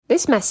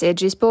This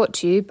message is brought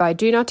to you by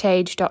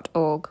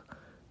DoNotAge.org,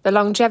 the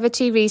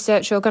longevity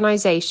research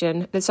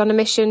organisation that's on a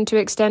mission to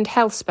extend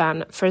health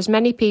span for as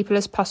many people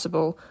as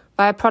possible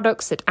via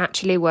products that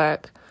actually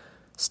work.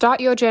 Start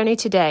your journey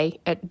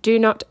today at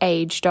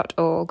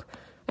DoNotAge.org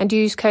and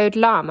use code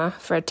LLAMA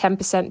for a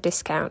 10%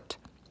 discount.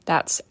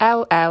 That's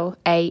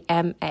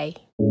LLAMA.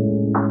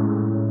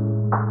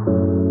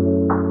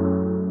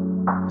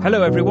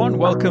 Hello everyone,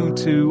 welcome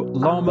to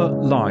Llama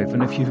Live,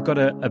 and if you've got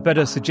a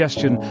better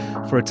suggestion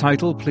for a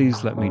title,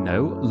 please let me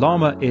know.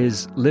 Llama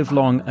is Live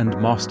Long and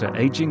Master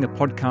Aging, a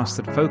podcast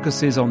that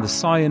focuses on the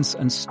science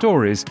and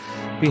stories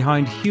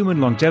behind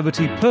human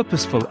longevity,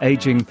 purposeful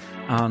aging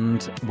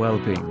and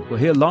well-being. We're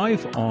here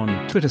live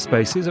on Twitter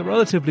Spaces, a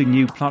relatively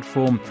new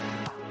platform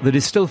that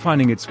is still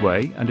finding its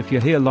way, and if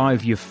you're here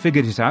live, you've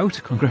figured it out.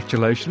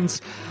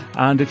 Congratulations.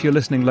 And if you're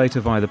listening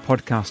later via the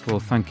podcast, well,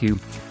 thank you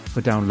for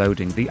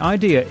downloading. The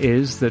idea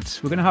is that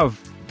we're going to have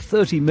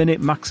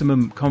 30-minute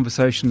maximum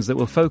conversations that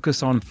will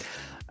focus on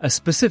a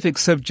specific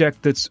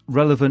subject that's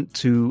relevant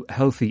to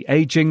healthy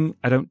aging.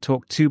 I don't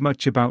talk too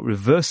much about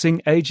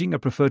reversing aging. I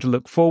prefer to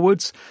look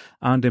forwards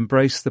and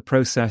embrace the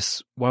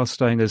process while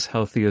staying as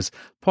healthy as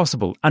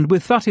possible. And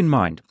with that in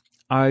mind,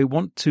 I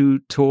want to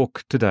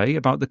talk today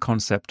about the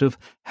concept of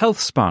health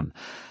span.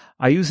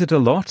 I use it a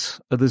lot.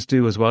 Others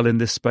do as well in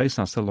this space.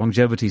 That's the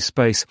longevity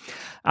space.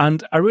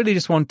 And I really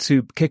just want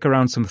to kick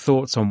around some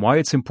thoughts on why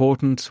it's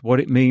important, what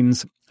it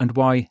means, and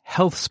why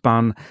health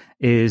span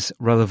is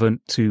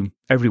relevant to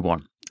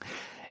everyone.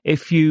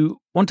 If you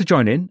want to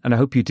join in, and I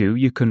hope you do,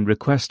 you can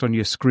request on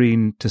your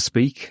screen to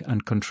speak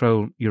and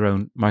control your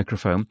own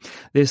microphone.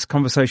 This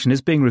conversation is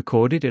being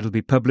recorded. It'll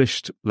be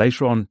published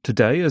later on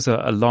today as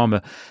a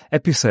Llama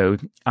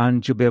episode,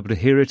 and you'll be able to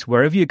hear it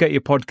wherever you get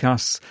your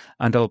podcasts,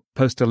 and I'll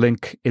post a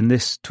link in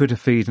this Twitter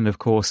feed and, of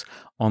course,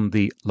 on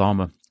the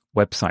Llama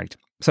website.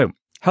 So,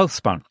 health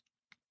span.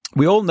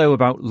 We all know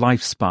about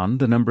lifespan,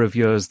 the number of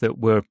years that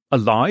we're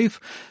alive.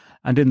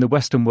 And in the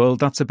Western world,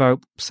 that's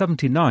about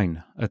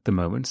 79 at the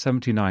moment,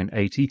 79,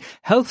 80.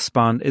 Health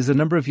span is the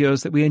number of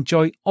years that we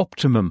enjoy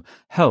optimum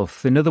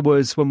health. In other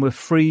words, when we're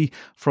free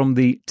from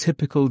the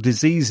typical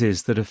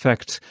diseases that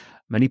affect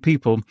many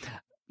people,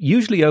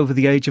 usually over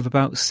the age of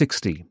about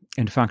 60.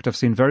 In fact, I've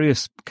seen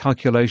various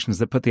calculations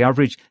that put the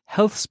average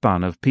health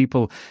span of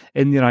people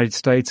in the United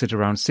States at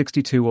around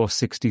 62 or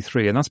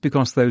 63. And that's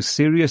because those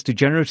serious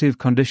degenerative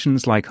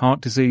conditions like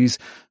heart disease,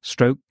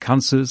 stroke,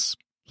 cancers,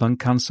 lung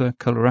cancer,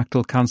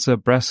 colorectal cancer,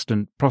 breast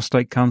and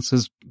prostate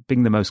cancers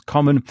being the most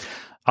common.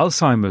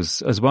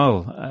 Alzheimer's as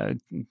well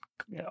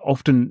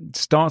often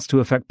starts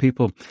to affect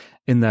people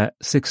in their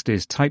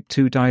 60s. Type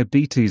 2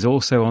 diabetes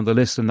also on the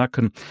list, and that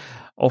can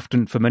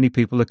often, for many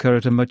people, occur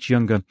at a much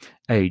younger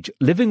age.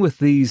 Living with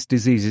these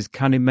diseases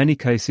can, in many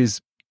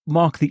cases,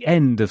 mark the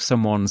end of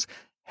someone's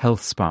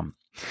health span.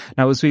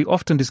 Now, as we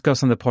often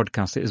discuss on the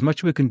podcast, there's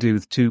much we can do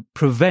to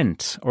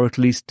prevent or at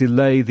least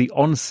delay the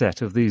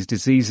onset of these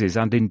diseases,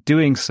 and in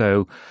doing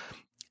so,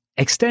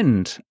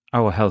 extend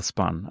our health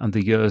span and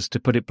the years, to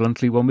put it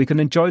bluntly, when we can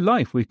enjoy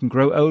life. We can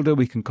grow older,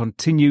 we can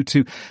continue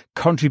to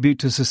contribute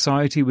to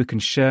society, we can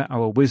share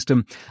our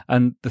wisdom,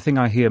 and the thing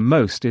I hear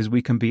most is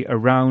we can be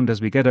around as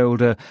we get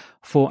older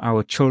for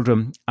our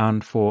children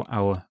and for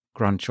our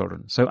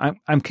grandchildren. So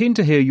I'm keen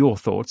to hear your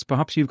thoughts.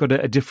 Perhaps you've got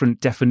a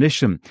different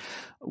definition,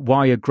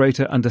 why a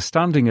greater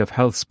understanding of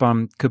health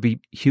span could be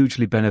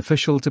hugely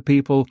beneficial to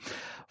people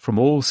from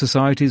all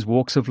societies,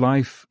 walks of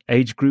life,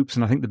 age groups.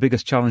 And I think the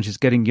biggest challenge is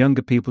getting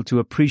younger people to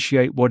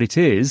appreciate what it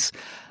is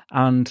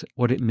and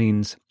what it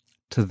means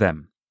to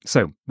them.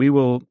 So we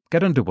will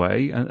get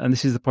underway. And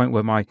this is the point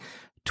where my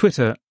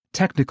Twitter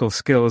technical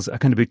skills are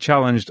going to be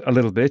challenged a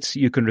little bit.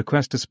 You can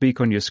request to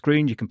speak on your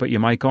screen. You can put your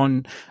mic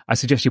on. I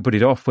suggest you put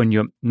it off when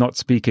you're not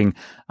speaking,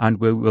 and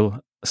we will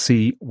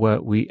see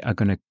where we are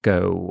going to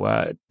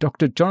go.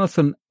 Dr.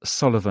 Jonathan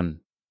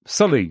Sullivan,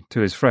 Sully to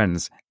his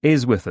friends,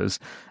 is with us.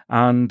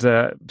 And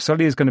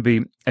Sully is going to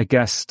be a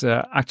guest,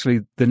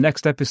 actually, the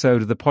next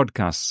episode of the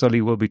podcast.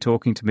 Sully will be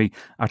talking to me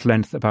at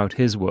length about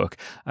his work.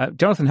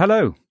 Jonathan,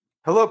 hello.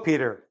 Hello,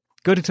 Peter.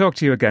 Good to talk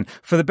to you again.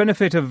 For the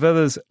benefit of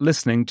others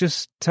listening,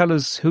 just tell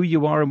us who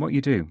you are and what you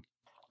do.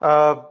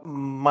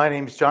 My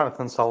name is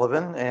Jonathan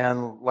Sullivan,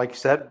 and like you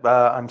said,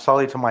 I'm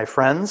Sully to my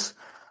friends.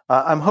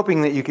 I'm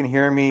hoping that you can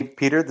hear me,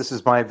 Peter. This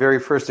is my very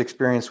first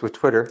experience with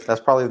Twitter. That's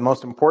probably the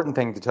most important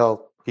thing to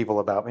tell people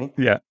about me.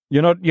 Yeah,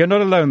 you're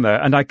not alone there,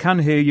 and I can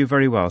hear you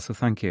very well, so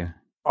thank you.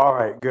 All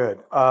right, good.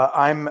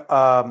 I'm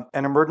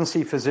an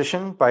emergency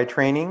physician by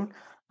training.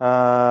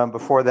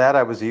 Before that,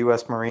 I was a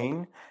U.S.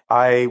 Marine.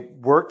 I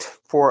worked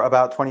for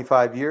about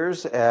 25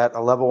 years at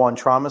a level 1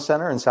 trauma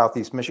center in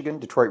Southeast Michigan,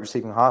 Detroit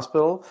Receiving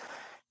Hospital.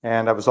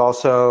 And I was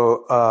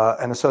also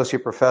an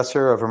associate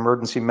professor of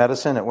emergency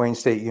medicine at Wayne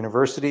State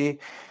University.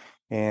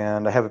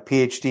 And I have a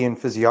PhD in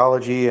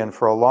physiology. And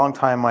for a long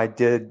time, I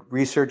did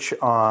research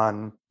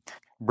on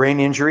brain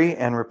injury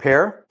and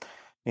repair.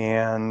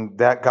 And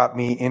that got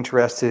me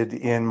interested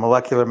in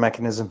molecular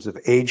mechanisms of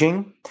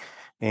aging.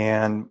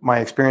 And my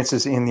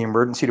experiences in the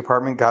emergency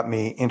department got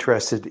me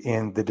interested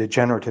in the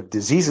degenerative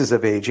diseases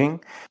of aging.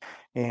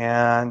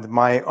 And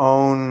my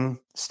own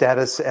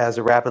status as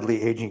a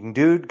rapidly aging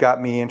dude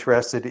got me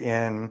interested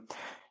in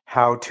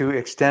how to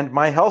extend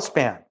my health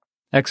span.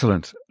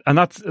 Excellent. And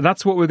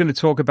that's what we're going to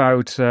talk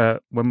about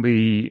when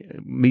we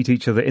meet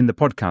each other in the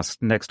podcast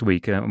next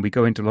week, and we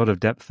go into a lot of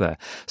depth there.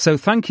 So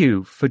thank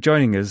you for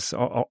joining us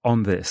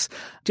on this.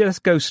 Let's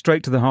go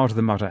straight to the heart of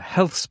the matter.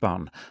 Health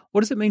span.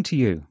 What does it mean to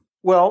you?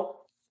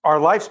 Well, our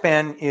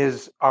lifespan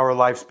is our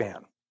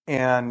lifespan.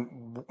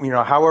 And,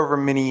 however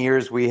many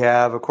years we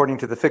have, according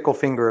to the fickle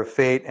finger of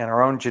fate and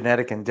our own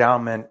genetic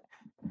endowment,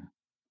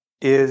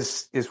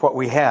 is what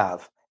we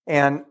have.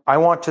 And I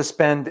want to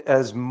spend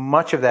as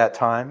much of that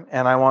time,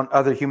 and I want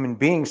other human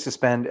beings to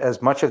spend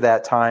as much of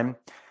that time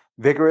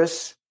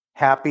vigorous,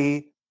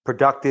 happy,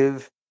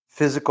 productive,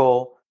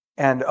 physical,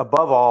 and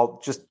above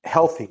all, just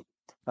healthy.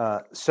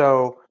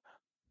 So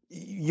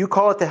you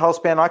call it the health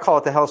span, I call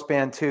it the health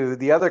span too.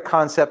 The other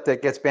concept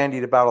that gets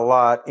bandied about a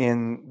lot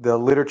in the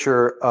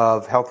literature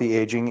of healthy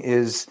aging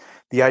is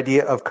the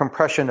idea of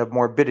compression of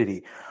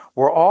morbidity.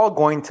 We're all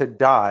going to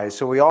die,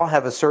 so we all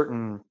have a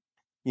certain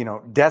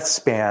death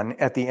span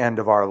at the end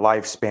of our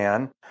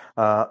lifespan,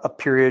 a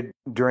period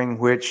during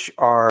which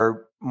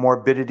our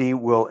morbidity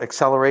will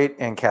accelerate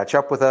and catch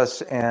up with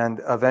us,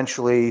 and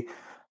eventually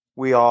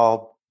we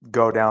all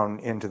go down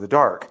into the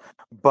dark.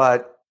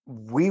 But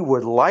we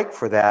would like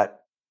for that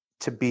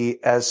to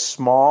be as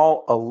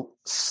small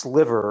a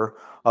sliver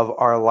of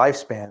our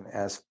lifespan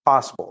as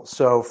possible.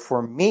 So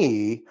for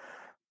me,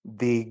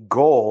 the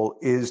goal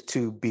is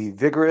to be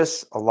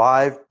vigorous,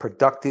 alive,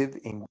 productive,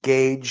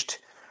 engaged,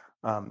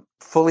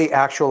 fully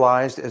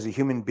actualized as a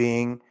human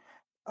being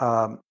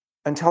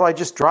until I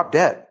just drop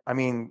dead. I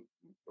mean,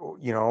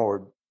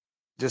 or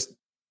just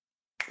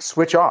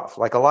switch off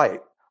like a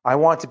light. I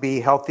want to be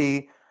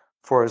healthy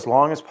for as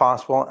long as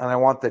possible, and I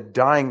want the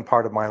dying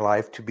part of my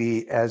life to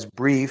be as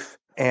brief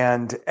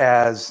and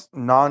as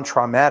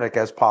non-traumatic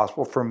as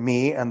possible for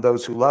me and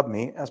those who love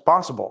me as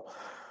possible.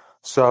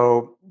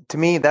 So to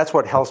me, that's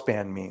what health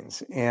span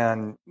means.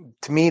 And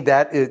to me,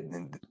 that is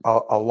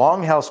a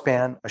long health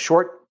span, a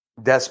short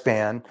death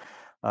span,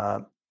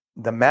 the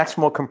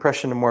maximal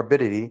compression of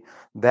morbidity,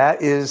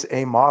 that is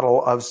a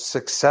model of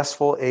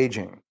successful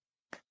aging.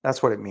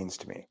 That's what it means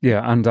to me.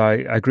 Yeah, and I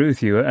agree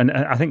with you. And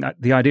I think that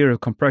the idea of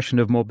compression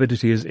of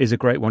morbidity is a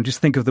great one. Just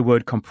think of the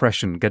word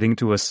compression, getting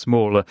into a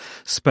smaller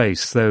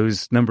space,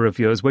 those number of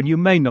years when you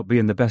may not be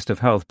in the best of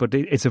health, but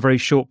it's a very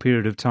short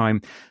period of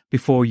time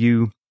before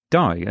you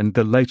die. And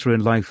the later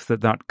in life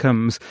that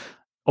comes,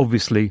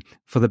 obviously,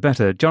 for the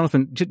better.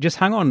 Jonathan, just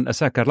hang on a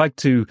sec. I'd like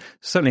to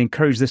certainly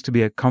encourage this to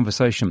be a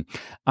conversation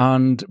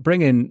and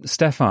bring in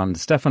Stefan.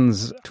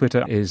 Stefan's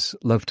Twitter is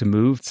Love to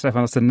Move.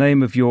 Stefan, that's the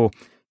name of your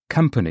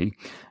company.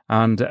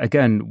 And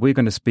again, we're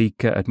going to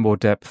speak at more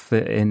depth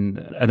in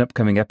an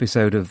upcoming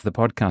episode of the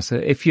podcast.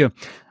 If you're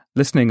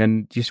listening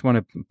and just want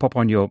to pop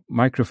on your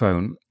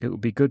microphone, it would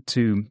be good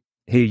to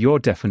hear your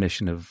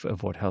definition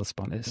of what health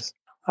span is.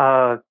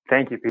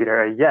 Thank you,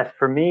 Peter. Yes,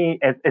 for me,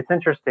 it's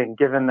interesting,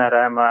 given that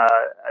I'm a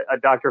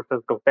doctor of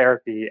physical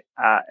therapy.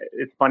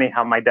 It's funny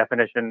how my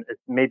definition is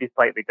maybe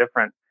slightly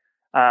different.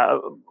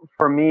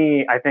 For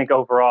me, I think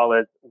overall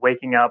is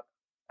waking up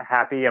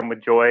happy and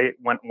with joy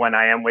when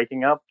I am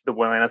waking up, the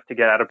willingness to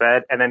get out of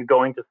bed, and then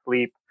going to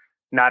sleep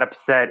not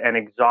upset and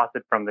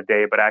exhausted from the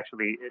day, but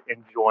actually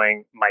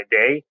enjoying my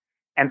day.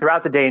 And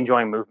throughout the day,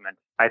 enjoying movement.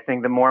 I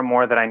think the more and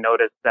more that I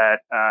notice that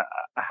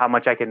how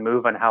much I can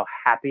move and how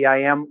happy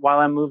I am while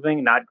I'm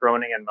moving, not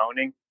groaning and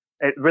moaning,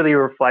 it really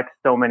reflects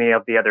so many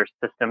of the other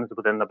systems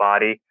within the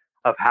body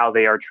of how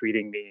they are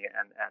treating me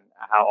and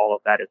how all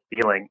of that is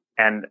feeling.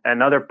 And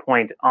another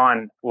point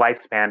on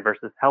lifespan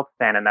versus health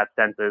span in that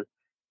sense is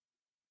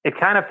it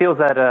kind of feels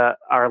that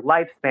our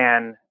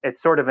lifespan,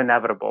 it's sort of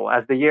inevitable.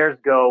 As the years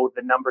go,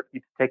 the number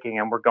keeps ticking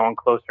and we're going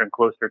closer and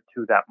closer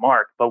to that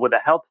mark. But with a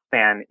health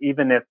span,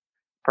 even if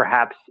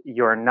perhaps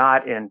you're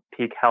not in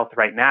peak health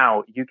right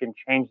now, you can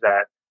change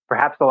that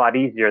perhaps a lot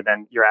easier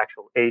than your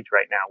actual age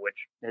right now, which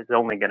is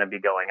only going to be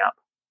going up.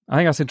 I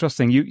think that's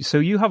interesting.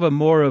 You have a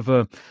more of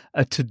a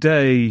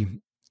today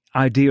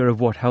idea of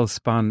what health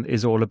span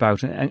is all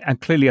about.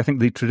 And clearly, I think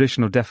the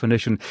traditional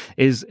definition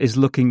is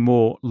looking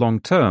more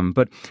long term.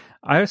 But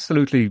I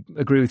absolutely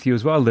agree with you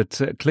as well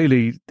that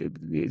clearly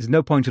there's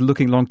no point in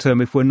looking long term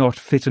if we're not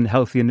fit and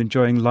healthy and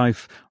enjoying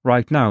life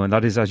right now. And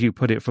that is, as you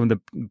put it, from the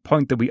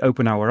point that we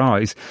open our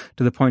eyes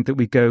to the point that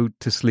we go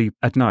to sleep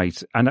at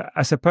night. And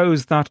I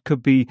suppose that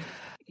could be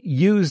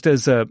used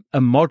as a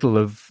model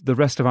of the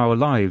rest of our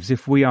lives.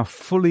 If we are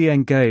fully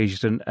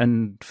engaged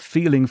and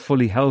feeling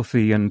fully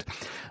healthy and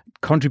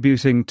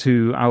contributing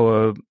to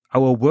our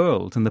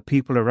world and the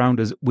people around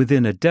us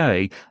within a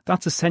day,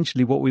 that's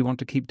essentially what we want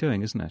to keep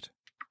doing, isn't it?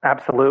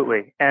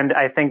 Absolutely. And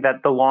I think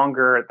that the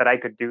longer that I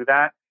could do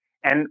that,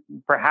 and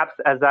perhaps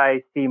as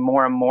I see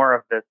more and more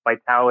of this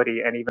vitality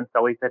and even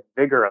Sully said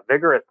vigor, a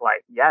vigorous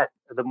life, yes,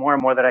 the more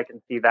and more that I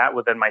can see that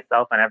within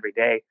myself and every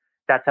day,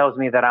 that tells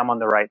me that I'm on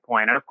the right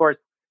point. And of course,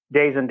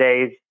 days and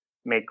days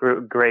make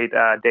great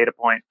data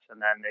points, and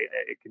then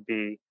it could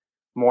be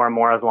more and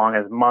more as long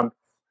as months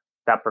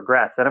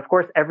progress. And of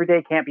course, every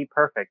day can't be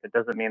perfect. It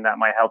doesn't mean that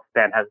my health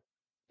span has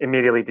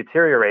immediately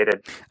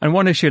deteriorated. And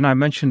one issue, and I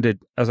mentioned it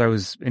as I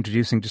was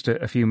introducing just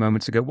a few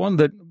moments ago, one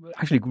that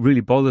actually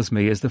really bothers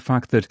me is the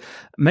fact that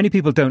many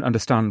people don't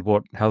understand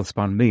what health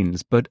span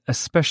means, but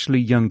especially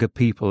younger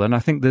people. And I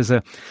think there's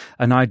an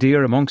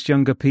idea amongst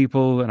younger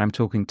people, and I'm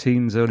talking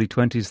teens, early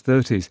 20s,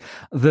 30s,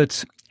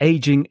 that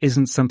aging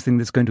isn't something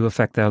that's going to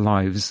affect their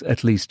lives,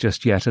 at least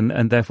just yet,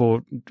 and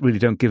therefore really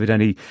don't give it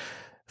any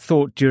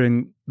thought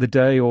during the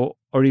day or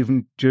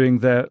even during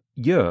their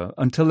year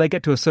until they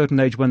get to a certain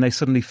age when they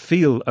suddenly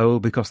feel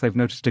old because they've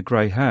noticed a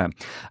grey hair.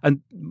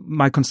 And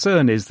my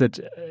concern is that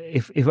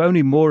if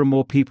only more and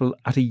more people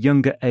at a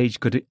younger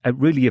age could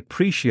really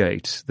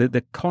appreciate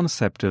the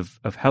concept of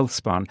health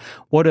span,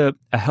 what a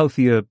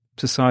healthier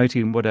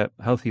society and what a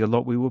healthier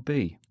lot we will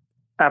be.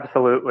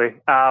 Absolutely.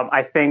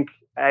 I think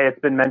it's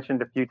been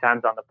mentioned a few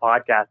times on the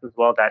podcast as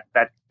well,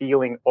 that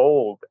feeling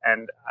old.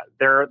 And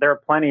there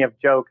are plenty of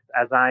jokes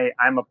as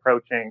I'm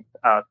approaching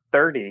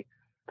 30.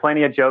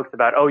 Plenty of jokes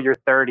about, oh, you're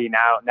 30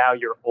 now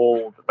you're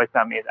old by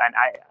some means. And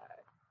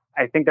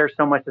I think there's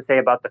so much to say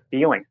about the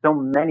feeling. So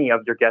many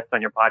of your guests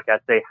on your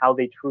podcast say how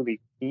they truly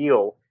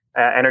feel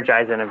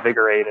energized and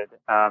invigorated,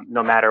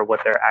 no matter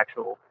what their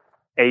actual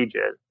age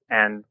is.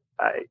 And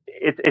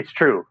it's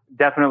true.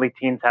 Definitely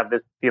teens have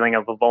this feeling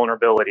of a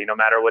vulnerability. No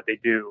matter what they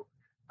do,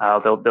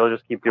 they'll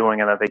just keep doing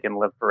it, that they can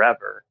live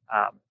forever.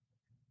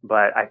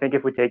 But I think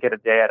if we take it a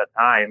day at a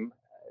time,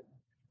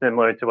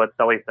 similar to what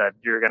Sully said,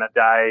 you're going to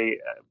die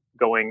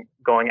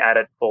going at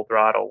it full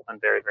throttle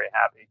and very, very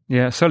happy.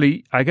 Yeah,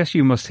 Sully, I guess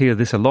you must hear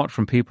this a lot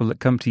from people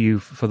that come to you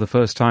for the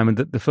first time, and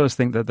the first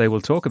thing that they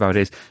will talk about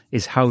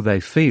is how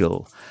they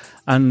feel.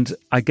 And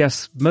I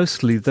guess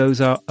mostly those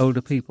are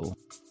older people.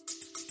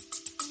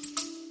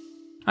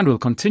 And we'll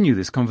continue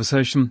this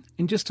conversation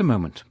in just a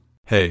moment.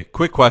 Hey,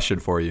 quick question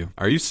for you.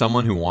 Are you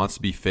someone who wants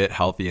to be fit,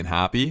 healthy, and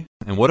happy?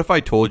 And what if I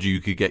told you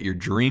could get your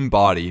dream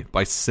body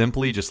by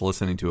simply just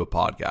listening to a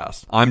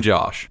podcast? I'm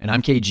Josh. And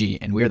I'm KG,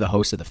 and we're the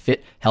hosts of the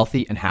Fit,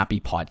 Healthy, and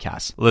Happy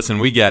podcast. Listen,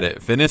 we get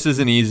it. Fitness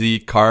isn't easy.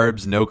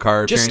 Carbs, no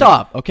carbs. Just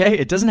stop, okay?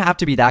 It doesn't have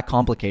to be that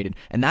complicated.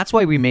 And that's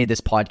why we made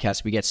this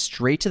podcast. We get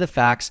straight to the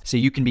facts so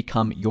you can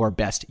become your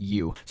best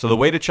you. So the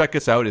way to check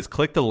us out is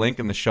click the link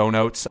in the show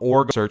notes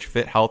or search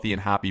Fit, Healthy,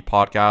 and Happy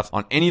podcast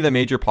on any of the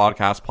major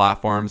podcast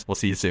platforms. We'll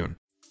see you soon.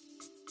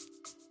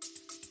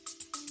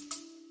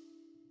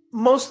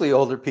 Mostly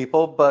older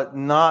people, but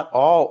not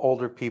all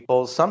older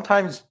people.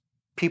 Sometimes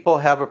people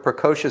have a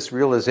precocious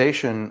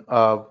realization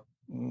of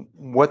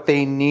what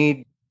they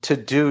need to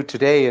do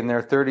today in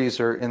their 30s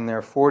or in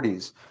their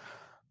 40s.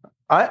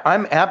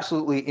 I'm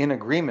absolutely in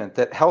agreement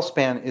that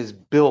HealthSpan is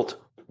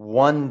built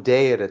one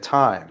day at a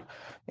time.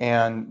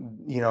 And,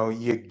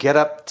 you get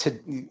up to,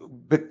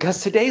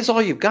 because today's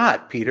all you've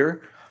got,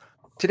 Peter.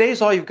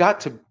 Today's all you've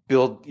got to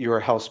build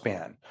your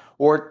HealthSpan,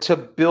 or to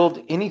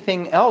build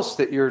anything else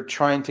that you're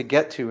trying to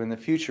get to in the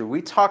future.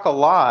 We talk a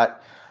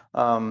lot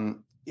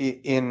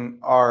in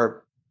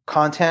our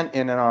content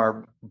and in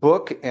our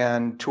book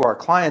and to our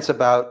clients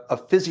about a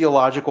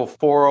physiological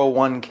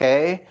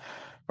 401k,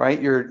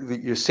 right?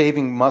 You're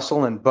saving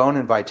muscle and bone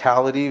and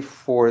vitality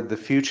for the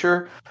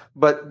future,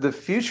 but the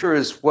future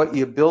is what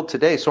you build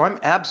today. So I'm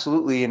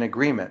absolutely in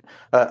agreement.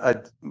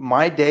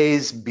 My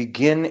days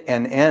begin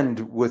and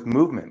end with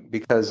movement,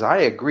 because I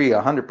agree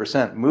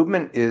 100%.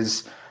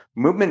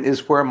 Movement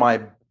is where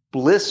my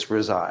bliss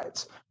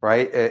resides,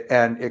 right?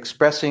 And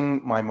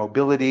expressing my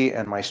mobility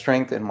and my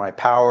strength and my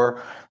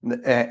power,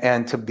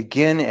 and to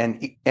begin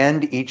and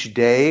end each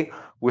day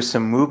with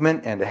some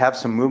movement and to have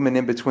some movement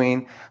in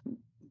between.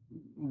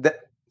 That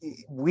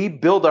we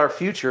build our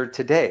future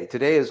today.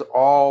 Today is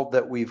all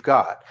that we've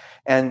got.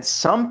 And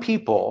some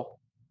people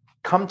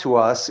come to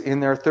us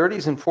in their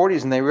 30s and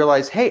 40s and they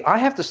realize, hey, I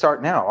have to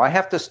start now. I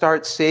have to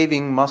start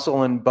saving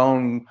muscle and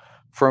bone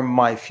for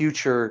my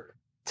future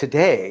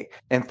today.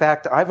 In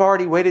fact, I've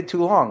already waited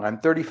too long. I'm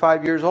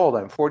 35 years old.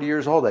 I'm 40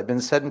 years old. I've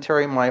been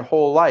sedentary my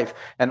whole life,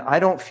 and I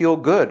don't feel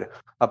good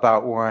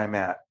about where I'm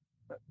at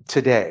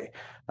today.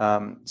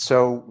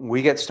 So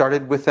we get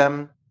started with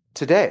them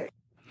today.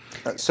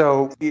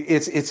 So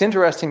it's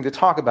interesting to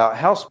talk about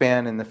health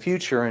span in the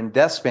future and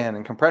death span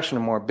and compression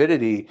and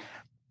morbidity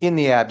in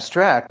the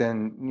abstract.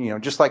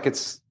 And, just like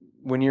it's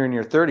when you're in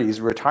your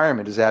 30s,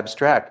 retirement is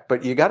abstract,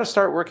 but you got to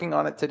start working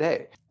on it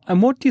today.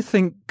 And what do you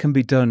think can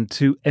be done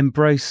to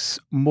embrace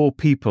more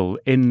people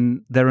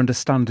in their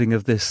understanding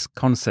of this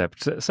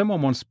concept?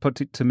 Someone once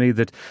put it to me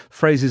that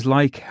phrases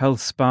like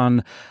health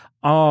span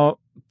are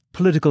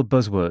political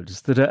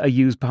buzzwords that are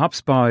used perhaps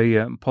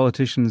by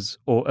politicians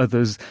or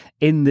others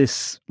in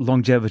this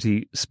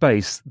longevity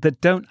space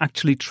that don't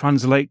actually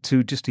translate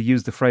to, just to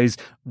use the phrase,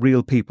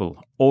 real people,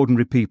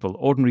 ordinary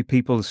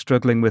people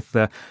struggling with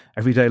their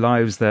everyday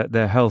lives,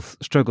 their health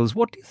struggles.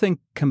 What do you think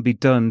can be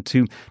done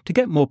to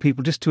get more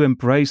people just to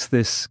embrace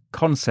this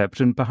concept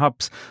and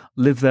perhaps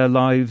live their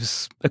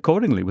lives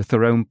accordingly with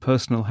their own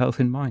personal health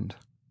in mind?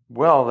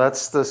 Well,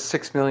 that's the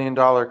 $6 million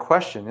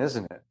question,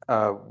 isn't it?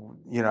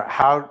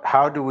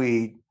 How do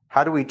we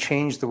How do we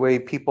change the way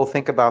people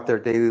think about their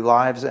daily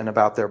lives and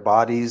about their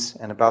bodies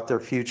and about their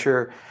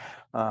future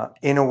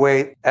in a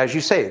way, as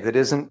you say, that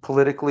isn't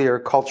politically or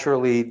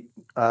culturally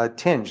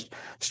tinged?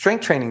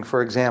 Strength training,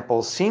 for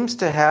example, seems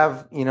to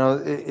have,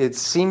 it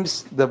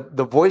seems the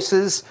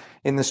voices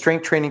in the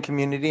strength training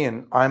community,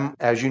 and I'm,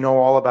 as you know,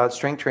 all about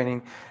strength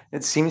training,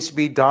 it seems to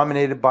be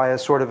dominated by a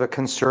sort of a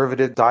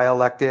conservative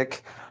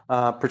dialectic,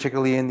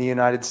 particularly in the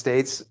United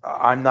States.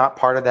 I'm not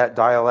part of that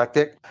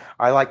dialectic.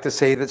 I like to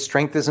say that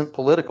strength isn't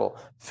political.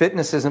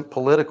 Fitness isn't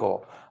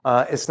political.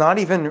 It's not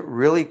even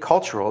really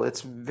cultural.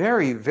 It's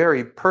very,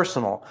 very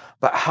personal.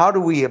 But how do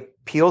we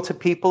appeal to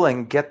people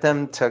and get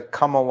them to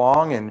come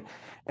along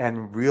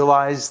and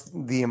realize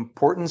the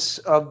importance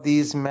of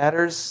these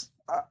matters?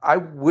 I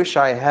wish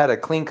I had a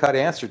clean-cut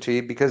answer to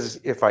you, because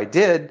if I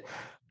did,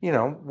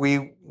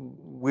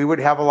 we would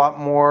have a lot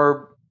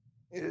more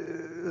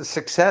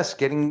success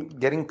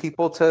getting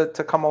people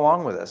to come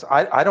along with us.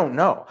 I don't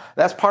know.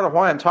 That's part of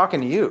why I'm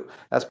talking to you.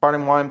 That's part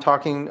of why I'm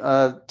talking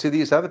to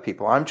these other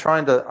people. I'm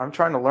trying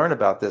to learn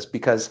about this,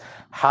 because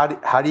how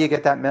do you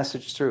get that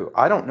message through?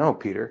 I don't know,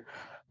 Peter.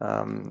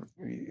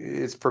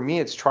 It's, for me,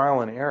 it's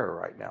trial and error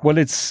right now. Well,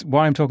 it's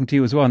why I'm talking to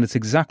you as well, and it's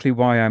exactly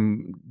why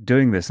I'm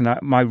doing this. And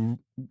my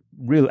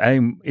real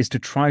aim is to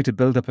try to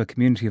build up a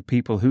community of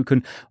people who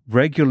can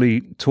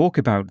regularly talk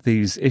about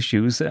these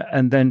issues,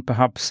 and then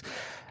perhaps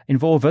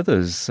involve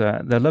others,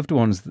 their loved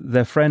ones,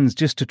 their friends,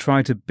 just to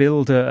try to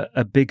build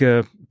a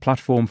bigger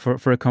platform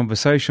for a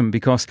conversation.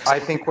 Because I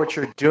think what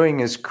you're doing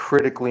is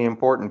critically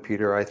important,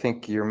 Peter. I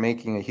think you're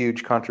making a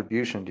huge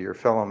contribution to your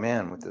fellow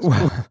man with this.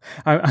 Well,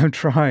 I'm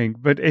trying,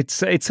 but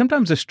it's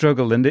sometimes a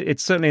struggle, and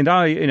it's certainly. And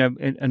I,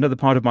 in another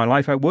part of my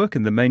life, I work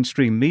in the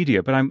mainstream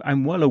media, but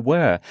I'm well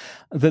aware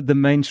that the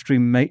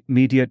mainstream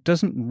media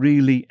doesn't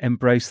really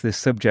embrace this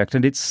subject,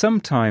 and it's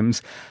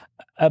sometimes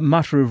a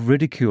matter of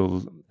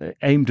ridicule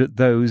aimed at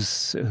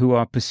those who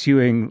are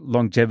pursuing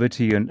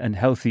longevity and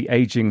healthy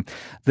aging,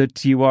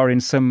 that you are in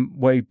some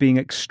way being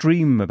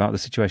extreme about the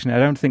situation. I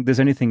don't think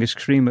there's anything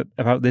extreme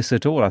about this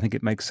at all. I think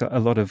it makes a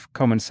lot of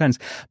common sense.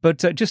 But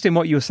just in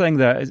what you were saying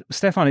there,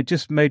 Stefan, it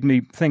just made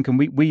me think,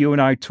 and you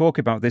and I talk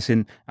about this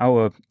in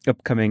our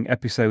upcoming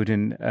episode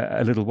in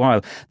a little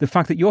while, the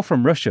fact that you're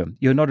from Russia,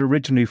 you're not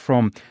originally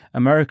from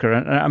America.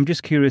 And I'm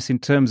just curious in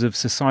terms of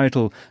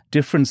societal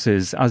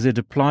differences as it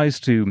applies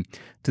to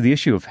the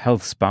issue of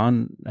health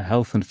span,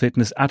 health and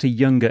fitness at a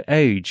younger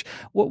age.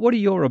 What are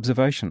your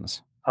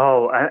observations?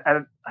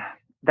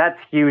 That's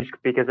huge,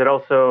 because it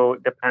also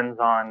depends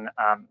on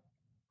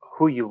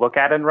who you look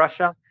at in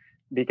Russia,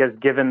 because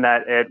given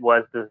that it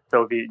was the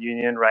Soviet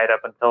Union right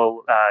up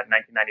until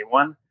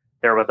 1991,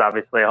 there was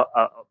obviously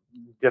a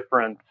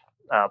different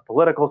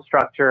political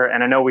structure.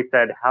 And I know we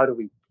said, how do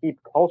we keep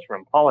culture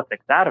and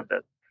politics out of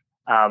this?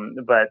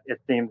 But it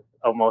seems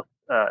almost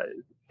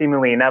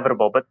seemingly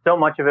inevitable, but so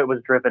much of it was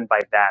driven by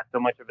that.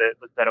 So much of it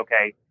was that,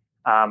 okay,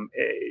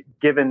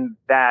 given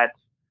that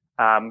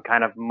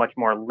kind of much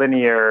more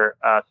linear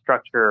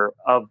structure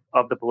of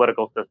the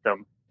political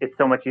system, it's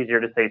so much easier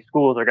to say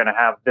schools are going to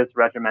have this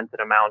regimented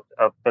amount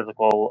of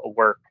physical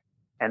work,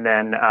 and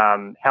then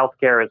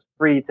healthcare is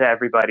free to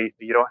everybody, so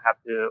you don't have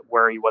to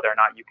worry whether or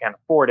not you can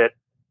afford it.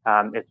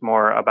 It's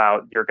more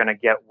about you're going to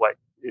get what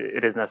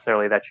it is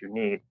necessarily that you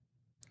need.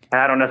 And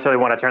I don't necessarily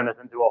want to turn this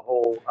into a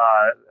whole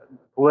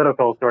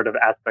political sort of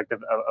aspect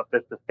of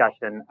this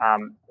discussion.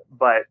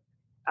 But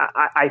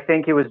I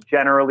think it was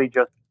generally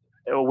just,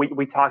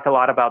 we talked a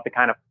lot about the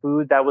kind of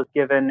food that was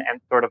given and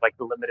sort of like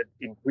the limited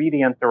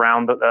ingredients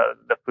around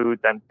the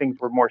foods, and things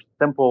were more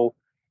simple.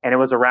 And it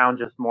was around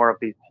just more of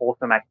these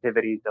wholesome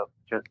activities of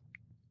just,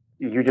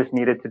 you just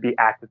needed to be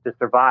active to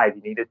survive.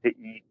 You needed to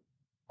eat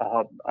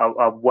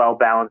a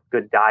well-balanced,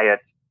 good diet,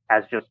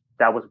 as just,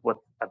 that was what's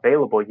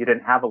available. You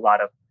didn't have a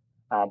lot of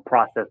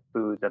processed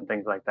foods and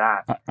things like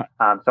that.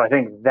 So I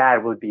think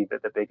that would be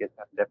the biggest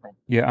difference.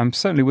 Yeah, I'm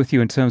certainly with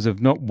you in terms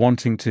of not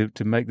wanting to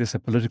make this a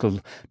political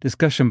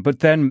discussion.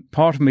 But then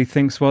part of me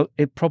thinks, well,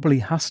 it probably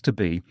has to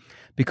be,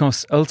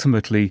 because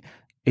ultimately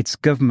it's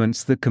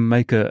governments that can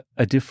make a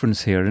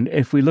difference here. And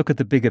if we look at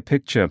the bigger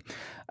picture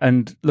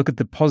and look at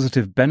the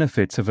positive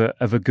benefits of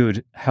a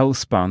good health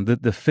span,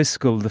 that the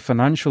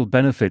financial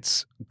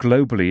benefits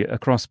globally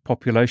across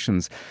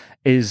populations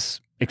is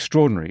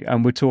extraordinary.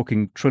 And we're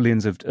talking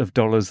trillions of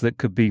dollars that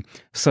could be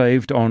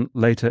saved on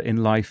later in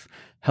life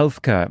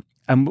healthcare.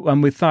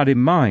 And with that in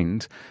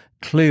mind,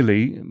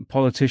 clearly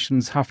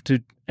politicians have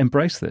to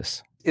embrace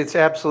this. It's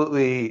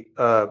absolutely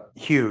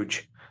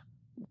huge.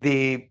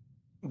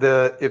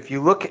 If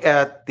you look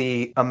at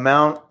the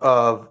amount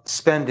of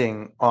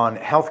spending on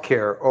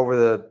healthcare over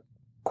the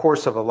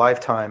course of a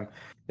lifetime,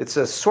 it's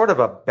a sort of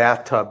a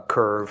bathtub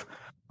curve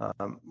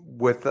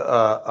with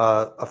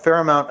a fair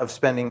amount of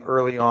spending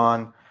early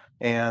on.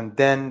 And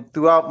then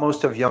throughout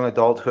most of young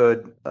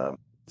adulthood,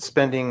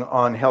 spending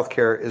on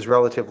healthcare is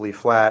relatively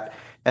flat.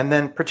 And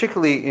then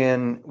particularly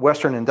in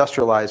Western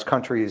industrialized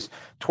countries,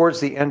 towards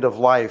the end of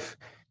life,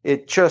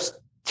 it just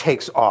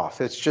takes off.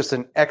 It's just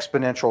an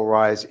exponential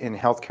rise in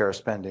healthcare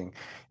spending.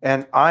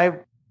 And I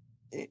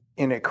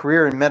in a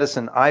career in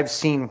medicine, I've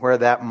seen where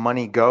that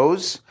money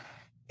goes,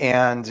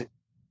 and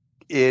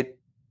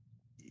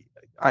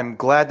I'm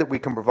glad that we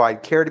can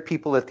provide care to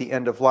people at the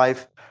end of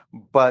life,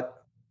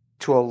 but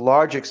to a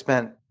large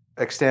extent,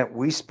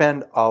 we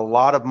spend a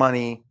lot of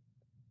money,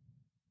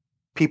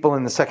 people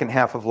in the second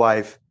half of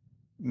life,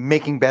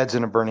 making beds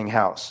in a burning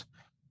house.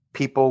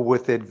 People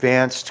with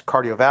advanced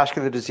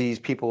cardiovascular disease,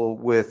 people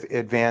with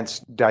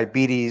advanced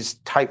diabetes,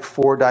 type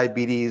 4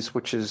 diabetes,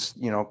 which is,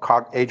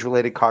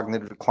 age-related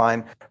cognitive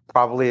decline,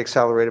 probably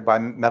accelerated by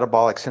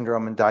metabolic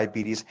syndrome and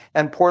diabetes,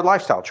 and poor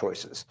lifestyle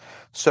choices.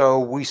 So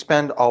we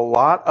spend a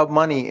lot of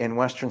money in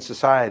Western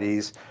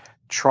societies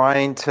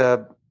trying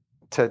to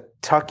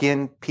tuck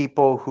in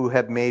people who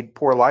have made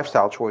poor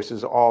lifestyle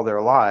choices all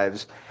their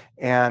lives.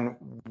 And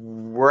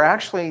we're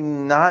actually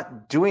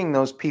not doing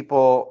those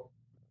people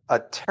a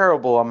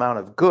terrible amount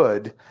of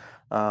good.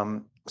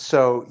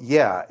 So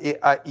yeah,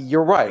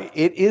 you're right.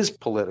 It is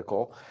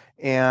political.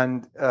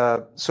 And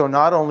so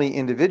not only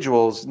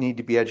individuals need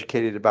to be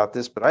educated about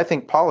this, but I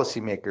think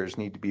policymakers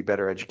need to be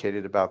better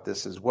educated about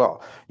this as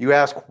well. You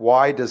ask,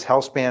 why does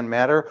HealthSpan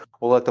matter?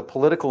 Well, at the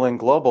political and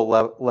global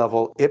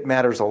level, it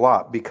matters a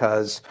lot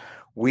because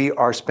we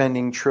are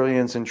spending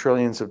trillions and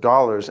trillions of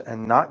dollars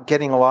and not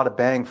getting a lot of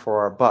bang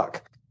for our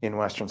buck in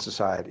Western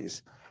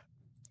societies.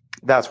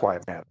 That's why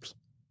it matters.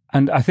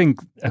 And I think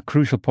a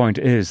crucial point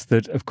is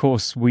that, of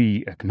course,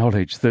 we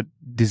acknowledge that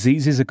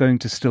diseases are going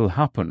to still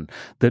happen,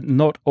 that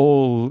not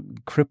all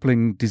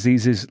crippling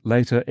diseases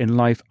later in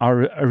life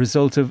are a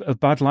result of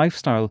bad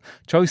lifestyle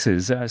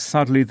choices.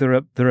 Sadly, there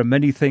are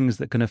many things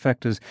that can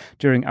affect us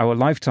during our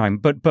lifetime.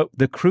 But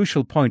the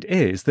crucial point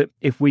is that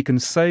if we can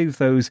save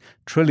those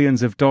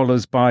trillions of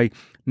dollars by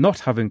not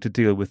having to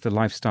deal with the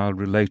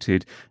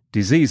lifestyle-related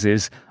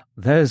diseases,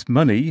 there's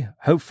money,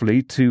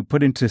 hopefully, to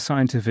put into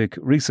scientific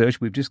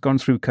research. We've just gone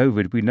through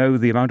COVID. We know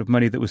the amount of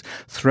money that was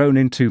thrown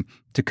into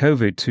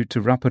COVID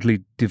to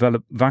rapidly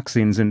develop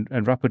vaccines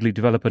and rapidly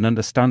develop an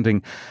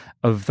understanding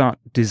of that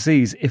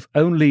disease. If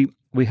only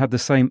we had the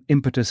same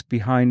impetus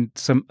behind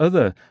some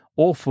other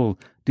awful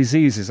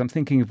diseases. I'm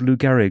thinking of Lou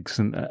Gehrig's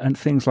and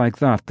things like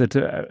that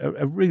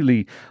are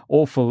really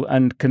awful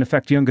and can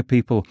affect younger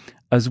people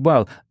as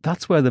well.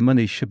 That's where the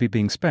money should be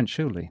being spent,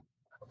 surely.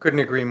 Couldn't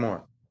agree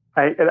more.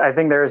 I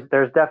think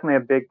there's definitely a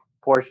big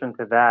portion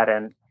to that.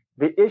 And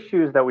the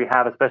issues that we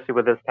have, especially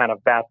with this kind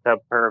of bathtub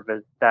curve,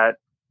 is that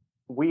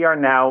we are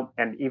now,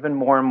 and even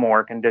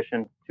more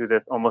conditioned to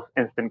this almost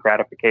instant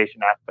gratification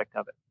aspect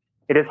of it.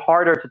 It is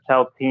harder to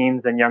tell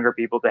teens and younger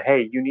people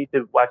hey, you need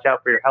to watch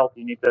out for your health.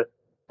 You need to,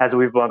 as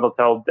we've been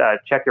told,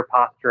 check your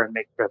posture and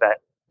make sure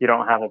that you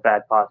don't have a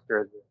bad posture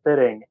as you're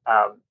sitting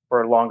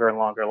for a longer and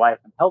longer life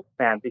and health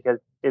span, because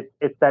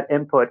it's that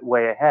input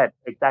way ahead.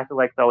 Exactly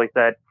like Sully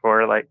said,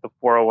 for like the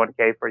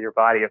 401k for your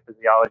body, a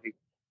physiology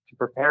to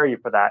prepare you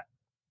for that.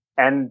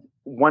 And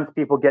once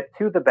people get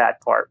to the bad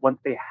part, once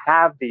they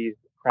have these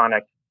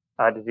chronic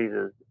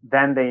diseases,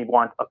 then they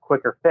want a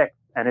quicker fix.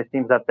 And it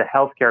seems that the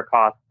healthcare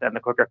costs and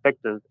the quicker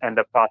fixes end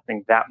up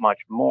costing that much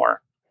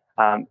more.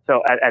 And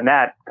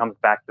that comes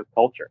back to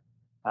culture.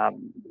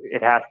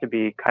 It has to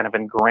be kind of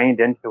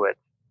ingrained into it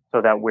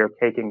so that we're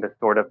taking this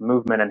sort of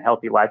movement and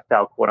healthy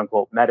lifestyle, quote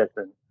unquote,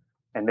 medicine,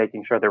 and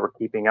making sure that we're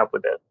keeping up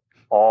with this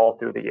all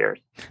through the years.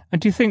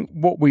 And do you think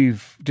what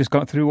we've just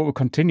got through, what we're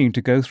continuing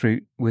to go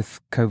through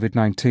with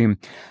COVID-19,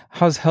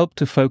 has helped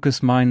to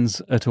focus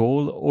minds at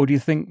all? Or do you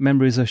think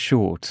memories are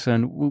short?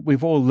 And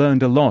we've all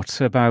learned a lot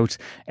about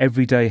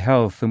everyday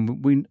health.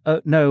 And we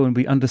know and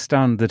we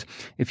understand that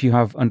if you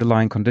have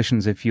underlying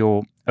conditions, if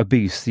you're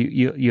obese,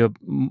 you're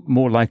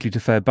more likely to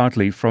fare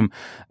badly from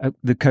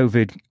the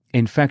COVID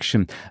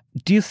infection.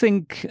 Do you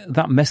think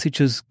that message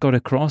has got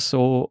across,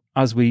 or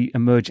as we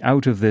emerge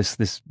out of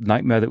this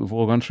nightmare that we've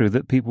all gone through,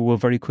 that people will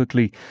very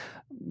quickly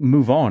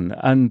move on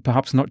and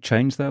perhaps not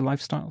change their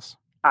lifestyles?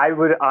 I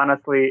would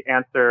honestly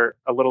answer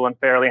a little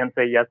unfairly and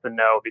say yes and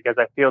no, because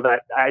I feel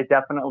that I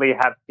definitely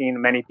have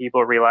seen many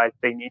people realize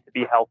they need to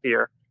be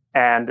healthier,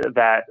 and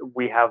that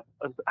we have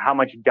how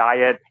much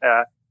diet,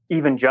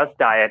 even just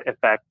diet,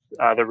 affects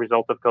the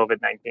result of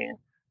COVID-19.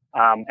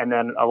 And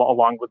then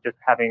along with just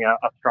having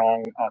a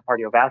strong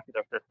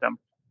cardiovascular system.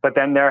 But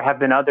then there have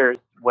been others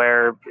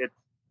where it's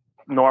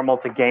normal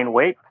to gain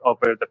weight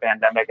over the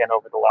pandemic and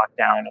over the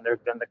lockdown. And there's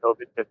been the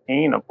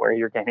COVID-15 of where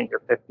you're gaining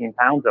your 15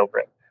 pounds over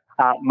it.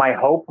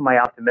 My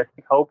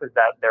optimistic hope, is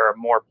that there are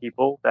more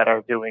people that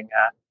are doing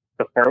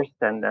the first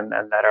and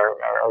that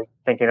are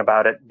thinking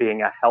about it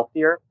being a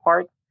healthier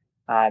part.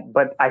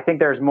 But I think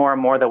there's more and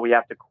more that we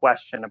have to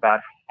question about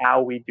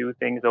how we do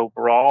things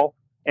overall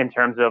in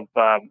terms of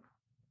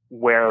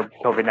where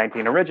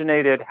COVID-19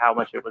 originated, how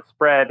much it was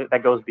spread.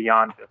 That goes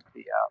beyond just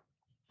the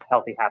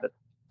healthy habits.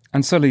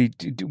 And Sully,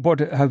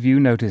 what have you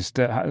noticed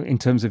in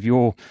terms of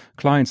your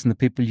clients and the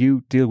people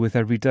you deal with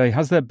every day?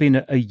 Has there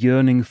been a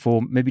yearning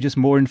for maybe just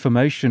more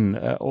information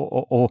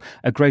or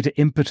a greater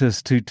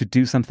impetus to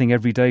do something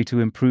every day to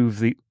improve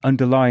the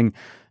underlying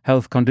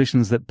health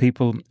conditions that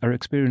people are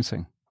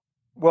experiencing?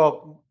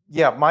 Well,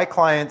 yeah, my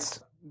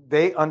clients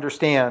they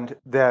understand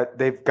that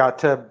they've got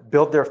to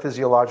build their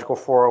physiological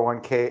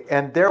 401k.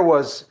 And there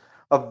was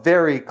a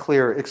very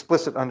clear,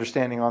 explicit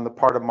understanding on the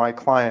part of my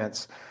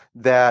clients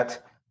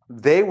that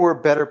they were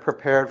better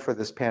prepared for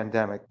this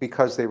pandemic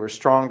because they were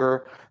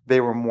stronger, they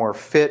were more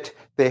fit,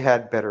 they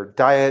had better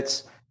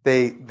diets,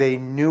 they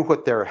knew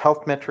what their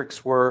health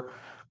metrics were.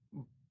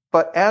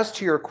 But as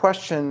to your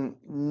question,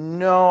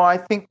 no, I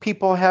think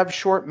people have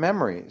short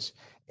memories.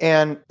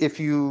 And if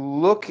you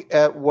look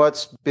at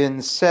what's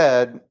been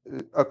said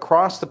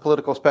across the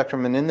political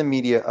spectrum and in the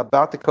media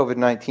about the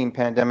COVID-19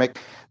 pandemic,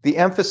 the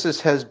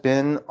emphasis has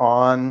been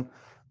on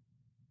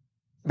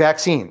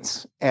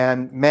vaccines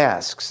and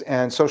masks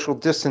and social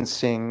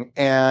distancing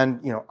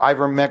and, the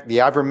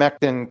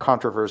ivermectin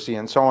controversy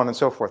and so on and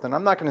so forth. And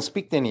I'm not going to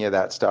speak to any of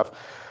that stuff,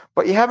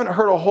 but you haven't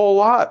heard a whole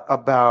lot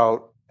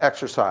about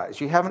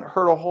exercise. You haven't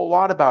heard a whole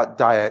lot about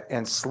diet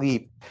and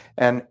sleep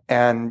and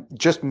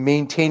just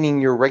maintaining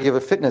your regular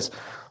fitness.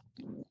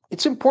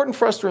 It's important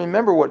for us to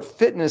remember what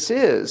fitness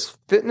is.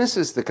 Fitness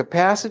is the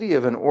capacity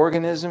of an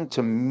organism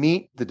to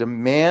meet the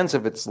demands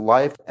of its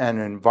life and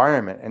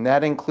environment. And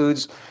that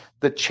includes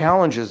the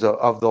challenges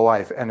of the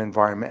life and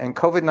environment. And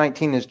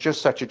COVID-19 is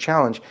just such a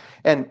challenge.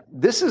 And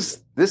this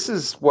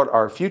is what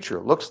our future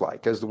looks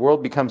like as the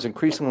world becomes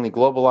increasingly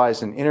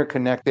globalized and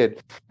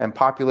interconnected and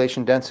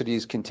population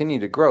densities continue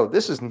to grow.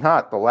 This is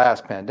not the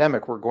last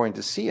pandemic we're going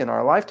to see in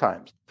our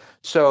lifetimes.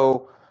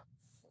 So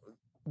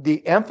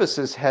the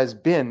emphasis has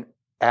been,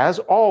 as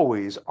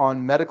always,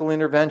 on medical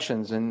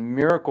interventions and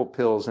miracle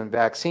pills and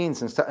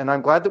vaccines and stuff. And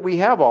I'm glad that we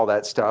have all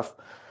that stuff.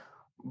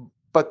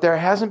 But there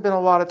hasn't been a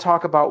lot of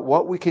talk about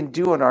what we can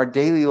do in our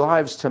daily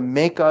lives to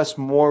make us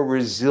more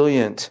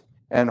resilient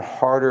and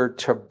harder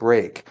to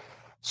break.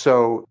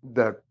 So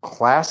the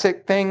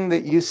classic thing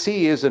that you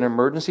see as an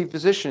emergency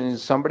physician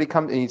is somebody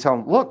comes and you tell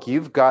them, look,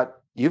 you've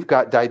got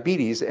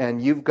diabetes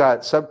and you've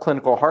got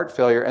subclinical heart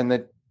failure. And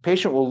the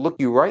patient will look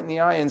you right in the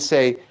eye and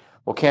say,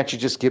 well, can't you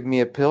just give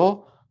me a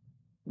pill?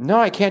 No,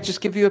 I can't just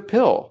give you a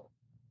pill.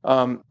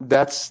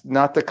 That's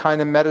not the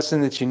kind of medicine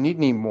that you need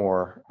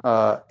anymore.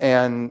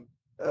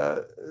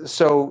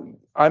 So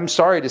I'm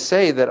sorry to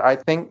say that I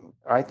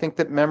think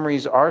that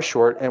memories are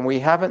short, and we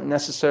haven't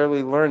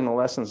necessarily learned the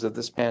lessons of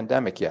this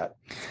pandemic yet.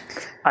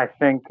 I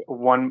think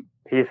one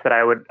piece that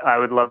I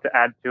would love to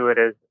add to it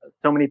is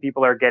so many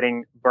people are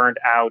getting burned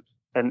out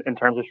in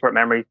terms of short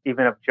memories,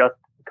 even of just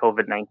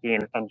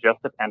COVID-19 and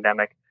just the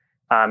pandemic.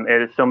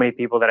 It is so many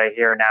people that I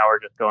hear now are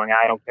just going,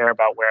 I don't care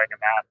about wearing a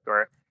mask,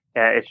 or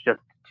it's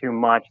just too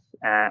much,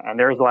 and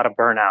there is a lot of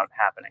burnout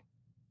happening.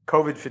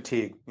 COVID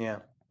fatigue, yeah.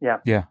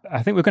 Yeah,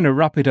 I think we're going to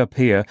wrap it up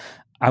here.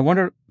 I want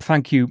to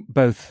thank you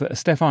both,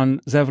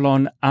 Stefan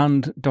Zevlon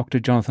and Dr.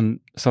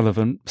 Jonathan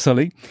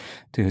Sully,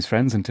 to his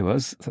friends and to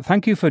us.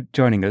 Thank you for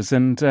joining us,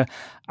 and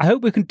I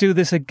hope we can do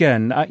this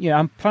again.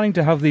 I'm planning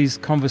to have these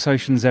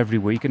conversations every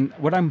week, and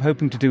what I'm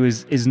hoping to do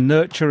is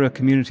nurture a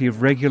community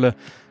of regular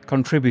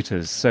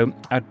contributors. So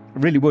I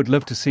really would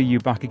love to see you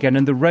back again,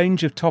 and the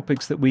range of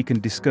topics that we can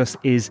discuss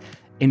is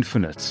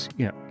infinite.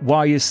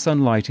 Why is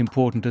sunlight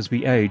important as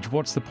we age?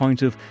 What's the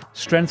point of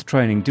strength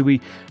training? Do we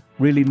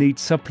really need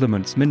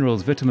supplements,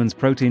 minerals, vitamins,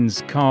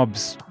 proteins,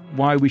 carbs?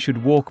 Why we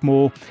should walk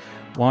more?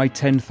 Why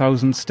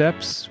 10,000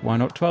 steps? Why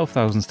not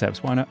 12,000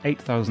 steps? Why not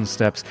 8,000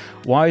 steps?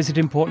 Why is it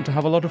important to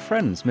have a lot of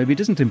friends? Maybe it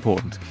isn't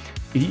important.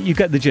 You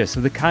get the gist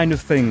of the kind of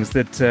things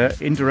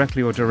that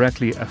indirectly or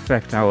directly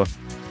affect our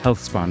health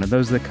span. And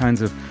those are the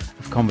kinds of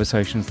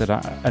conversations that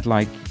I'd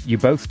like you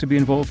both to be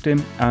involved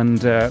in.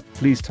 And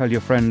please tell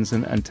your friends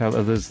and tell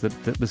others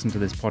that listen to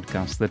this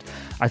podcast that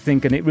I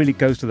think, and it really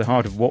goes to the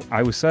heart of what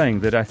I was saying,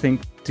 that I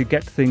think to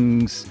get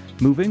things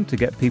moving, to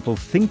get people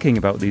thinking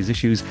about these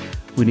issues,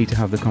 we need to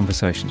have the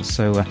conversations.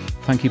 So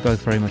thank you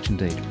both very much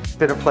indeed. It's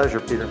been a pleasure,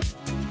 Peter.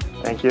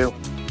 Thank you.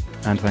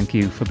 And thank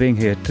you for being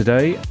here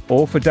today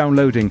or for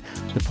downloading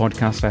the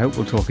podcast. I hope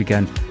we'll talk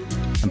again,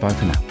 and bye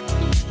for now.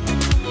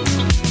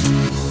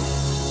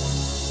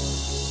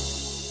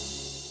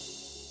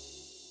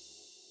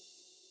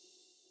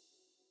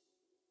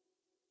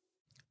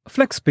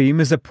 FlexBeam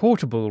is a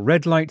portable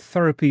red light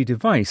therapy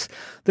device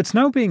that's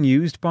now being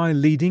used by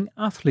leading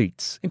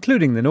athletes,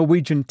 including the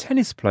Norwegian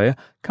tennis player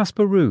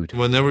Casper Ruud.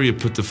 Whenever you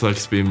put the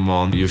FlexBeam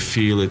on, you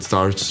feel it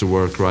starts to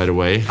work right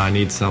away. I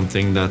need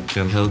something that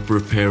can help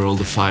repair all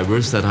the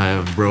fibers that I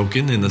have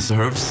broken in the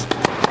nerves.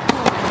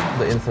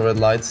 The infrared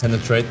lights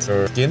penetrate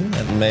your skin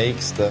and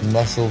makes the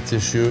muscle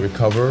tissue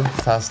recover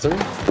faster.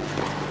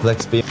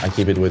 FlexBeam, I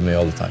keep it with me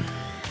all the time.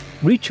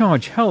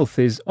 Recharge Health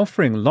is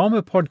offering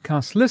Llama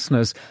Podcast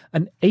listeners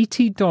an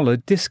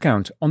 $80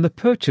 discount on the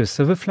purchase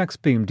of a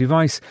FlexBeam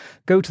device.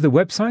 Go to the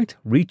website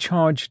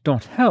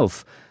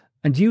recharge.health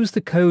and use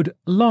the code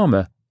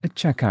LLAMA at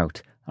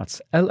checkout.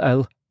 That's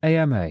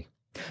LLAMA.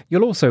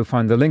 You'll also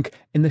find the link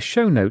in the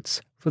show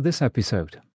notes for this episode.